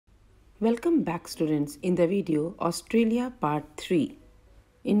Welcome back students in the video Australia part 3.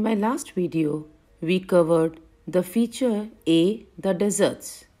 In my last video, we covered the feature A, the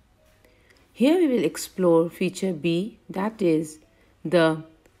deserts. Here we will explore feature B, that is the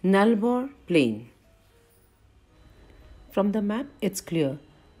Nullarbor plain. From the map it's clear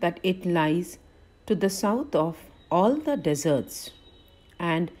that it lies to the south of all the deserts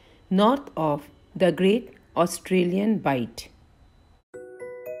and north of the Great Australian Bight.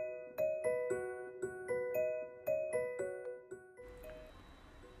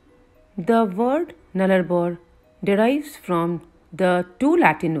 The word Nullarbor derives from the two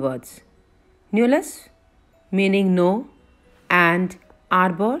Latin words nullus, meaning no, and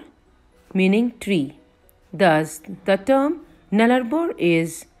arbor, meaning tree. Thus, the term Nullarbor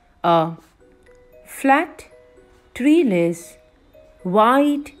is a flat, treeless,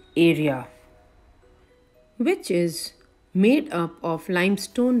 wide area which is made up of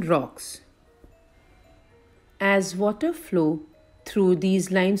limestone rocks. As water flows through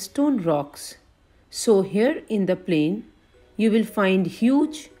these limestone rocks, so here in the plain you will find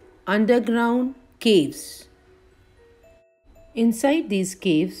huge underground caves. Inside these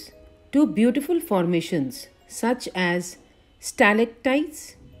caves, two beautiful formations such as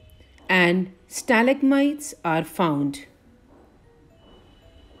stalactites and stalagmites are found.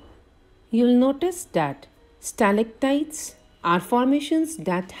 You'll notice that stalactites are formations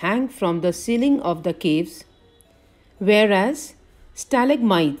that hang from the ceiling of the caves, whereas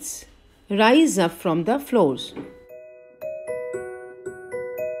stalagmites rise up from the floors.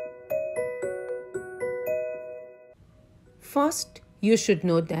 First, you should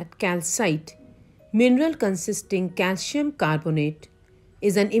know that calcite, mineral consisting calcium carbonate,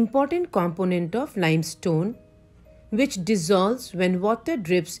 is an important component of limestone which dissolves when water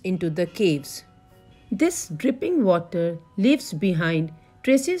drips into the caves. This dripping water leaves behind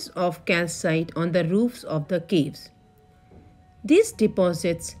traces of calcite on the roofs of the caves. These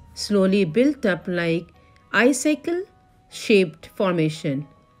deposits slowly built up like icicle-shaped formation.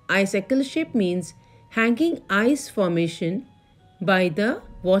 Icicle shape means hanging ice formation by the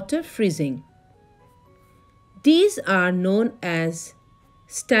water freezing. These are known as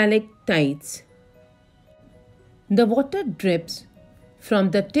stalactites. The water drips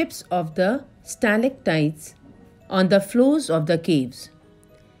from the tips of the stalactites on the floors of the caves.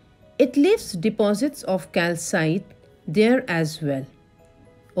 It leaves deposits of calcite there as well.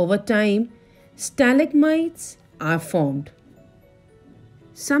 Over time, stalagmites are formed.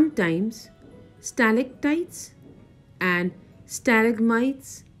 Sometimes stalactites and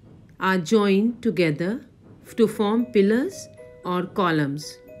stalagmites are joined together to form pillars or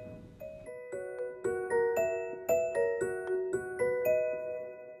columns.